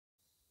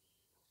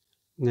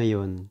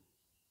Ngayon,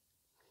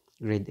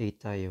 grade 8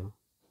 tayo.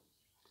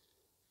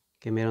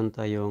 Kaya meron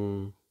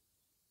tayong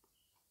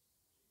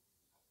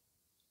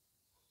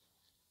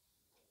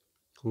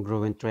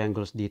congruent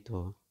triangles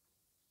dito.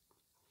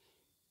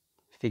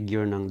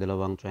 Figure ng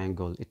dalawang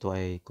triangle. Ito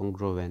ay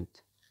congruent.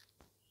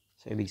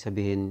 So, ibig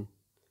sabihin,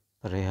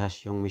 parehas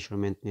yung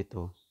measurement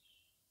nito.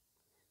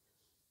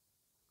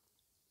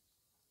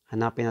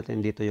 Hanapin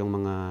natin dito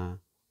yung mga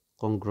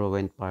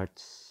congruent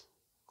parts,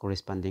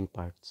 corresponding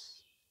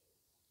parts.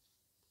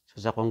 So,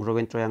 sa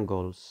congruent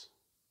triangles,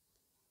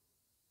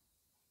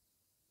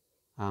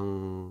 ang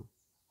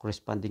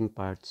corresponding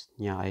parts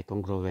niya ay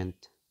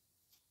congruent.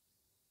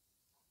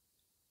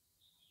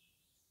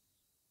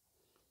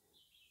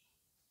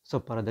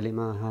 So, para dali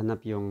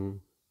mahanap yung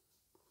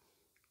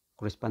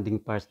corresponding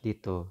parts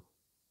dito,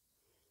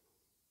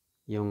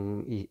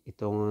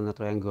 itong na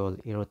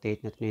triangle,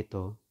 i-rotate natin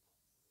ito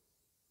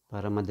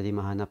para madali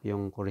mahanap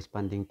yung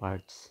corresponding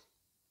parts.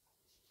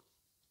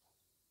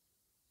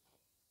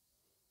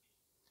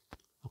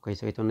 Okay,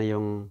 so ito na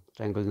yung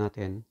triangle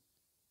natin.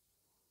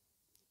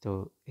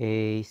 Ito,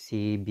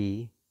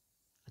 ACB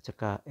at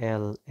saka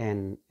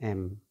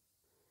LNM.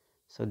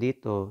 So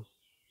dito,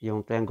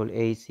 yung triangle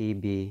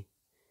ACB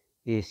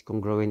is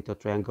congruent to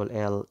triangle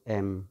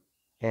LNM.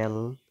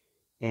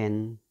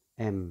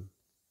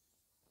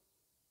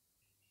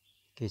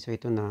 Okay, so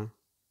ito na.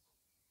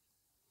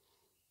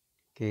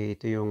 Okay,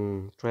 ito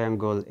yung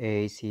triangle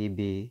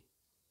ACB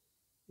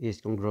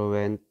is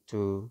congruent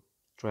to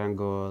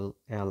triangle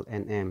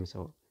LNM.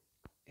 So,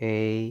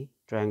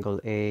 triangle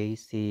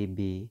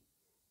ACB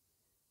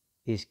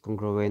is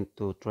congruent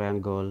to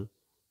triangle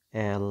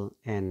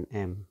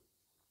LNM.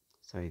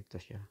 So, ito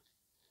siya.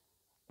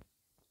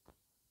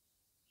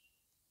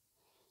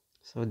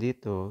 So,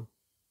 dito,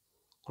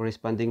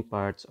 corresponding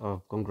parts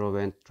of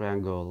congruent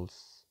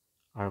triangles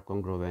are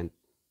congruent.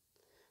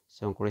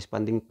 So, ang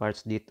corresponding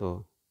parts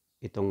dito,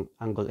 itong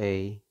angle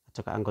A at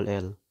saka angle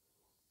L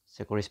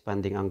sa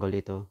corresponding angle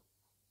dito.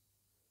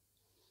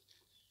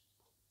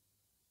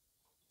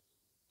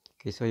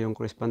 Okay, so yung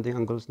corresponding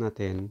angles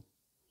natin,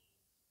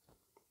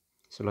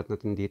 sulat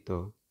natin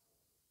dito,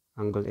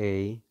 angle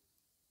A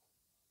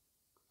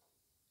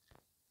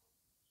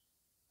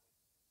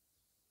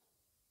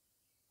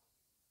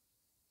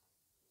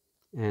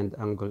and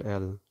angle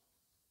L.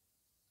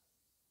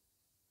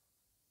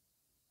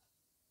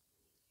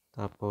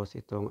 Tapos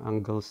itong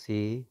angle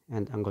C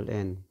and angle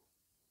N.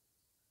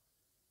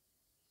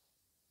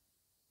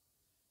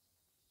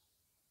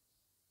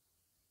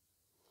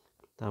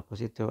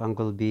 Tapos ito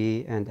angle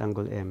B and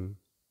angle M.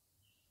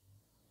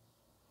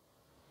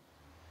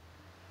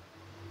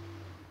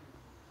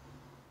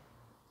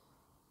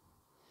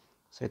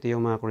 So ito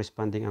yung mga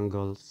corresponding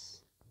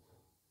angles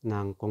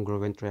ng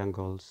congruent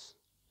triangles.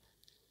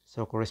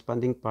 So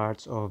corresponding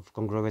parts of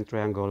congruent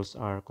triangles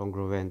are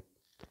congruent.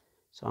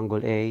 So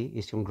angle A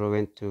is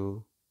congruent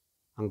to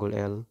angle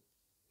L.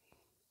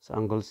 So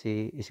angle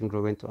C is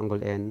congruent to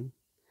angle N.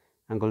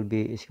 Angle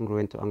B is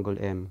congruent to angle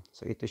M.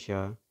 So ito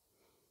siya.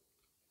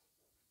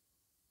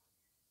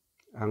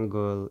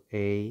 Angle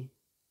A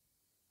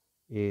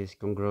is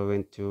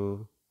congruent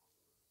to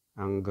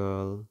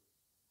angle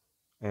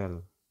L.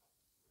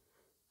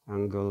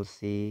 Angle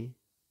C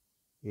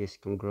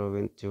is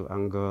congruent to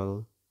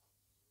angle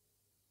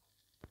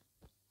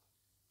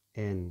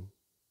N.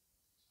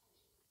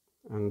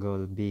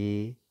 Angle B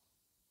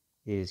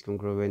is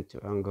congruent to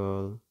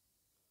angle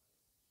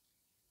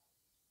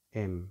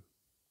M.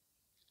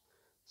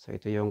 So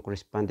ito yung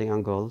corresponding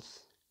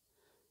angles.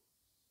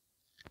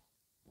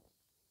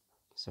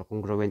 So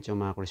congruent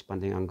yung mga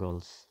corresponding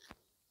angles.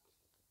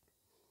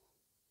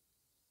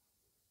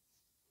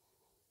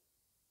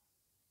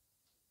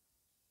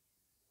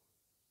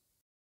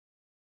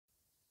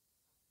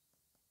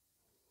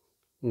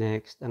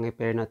 Next, ang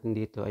i-pair natin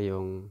dito ay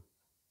yung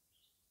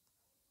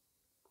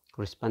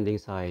corresponding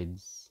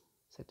sides.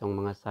 So itong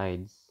mga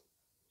sides.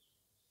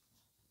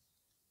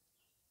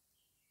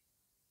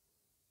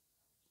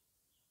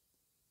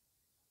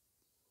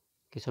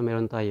 Okay, so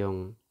meron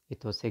tayong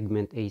ito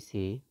segment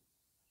AC.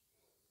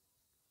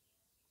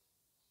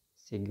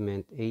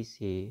 Segment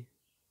AC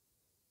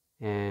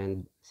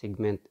and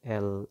segment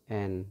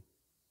LN.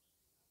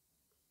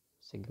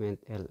 Segment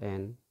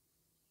LN.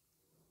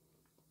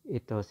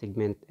 Ito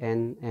segment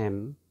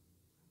NM.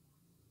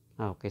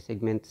 Okay,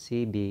 segment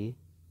CB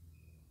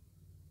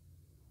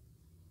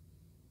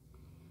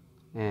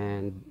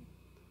and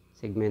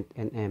segment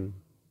NM.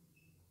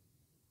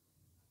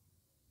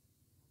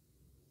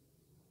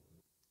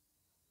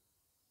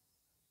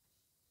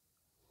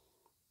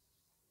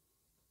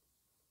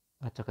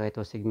 At saka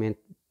ito segment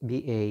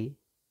BA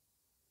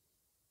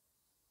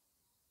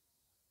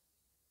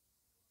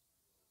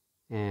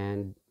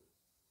and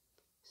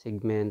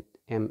segment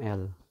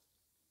ML.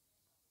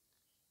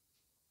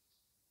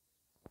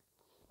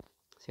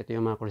 So ito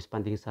yung mga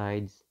corresponding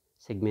sides,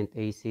 segment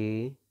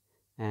AC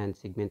and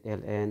segment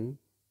LN,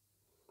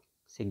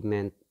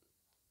 segment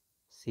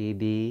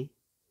CB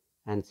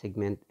and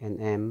segment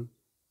NM,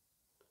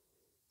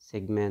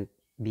 segment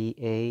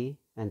BA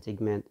and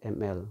segment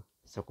ML.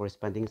 So,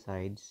 corresponding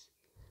sides.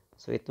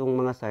 So, itong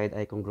mga side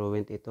ay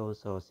congruent ito.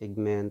 So,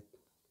 segment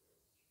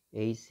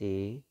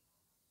AC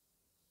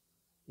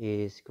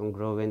is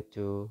congruent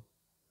to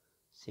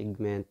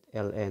segment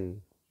LN.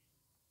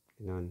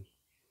 Ganun.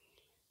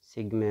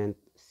 Segment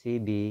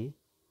CB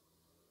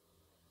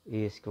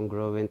is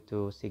congruent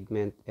to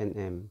segment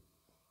NM.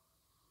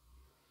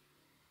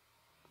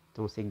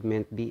 Itong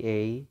segment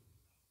BA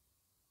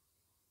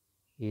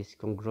is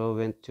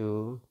congruent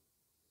to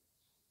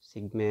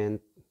segment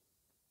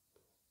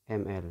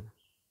ML.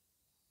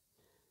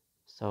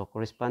 So,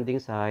 corresponding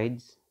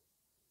sides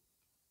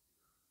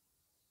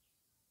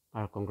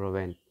are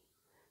congruent.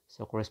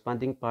 So,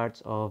 corresponding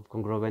parts of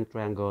congruent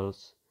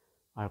triangles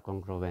are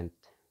congruent.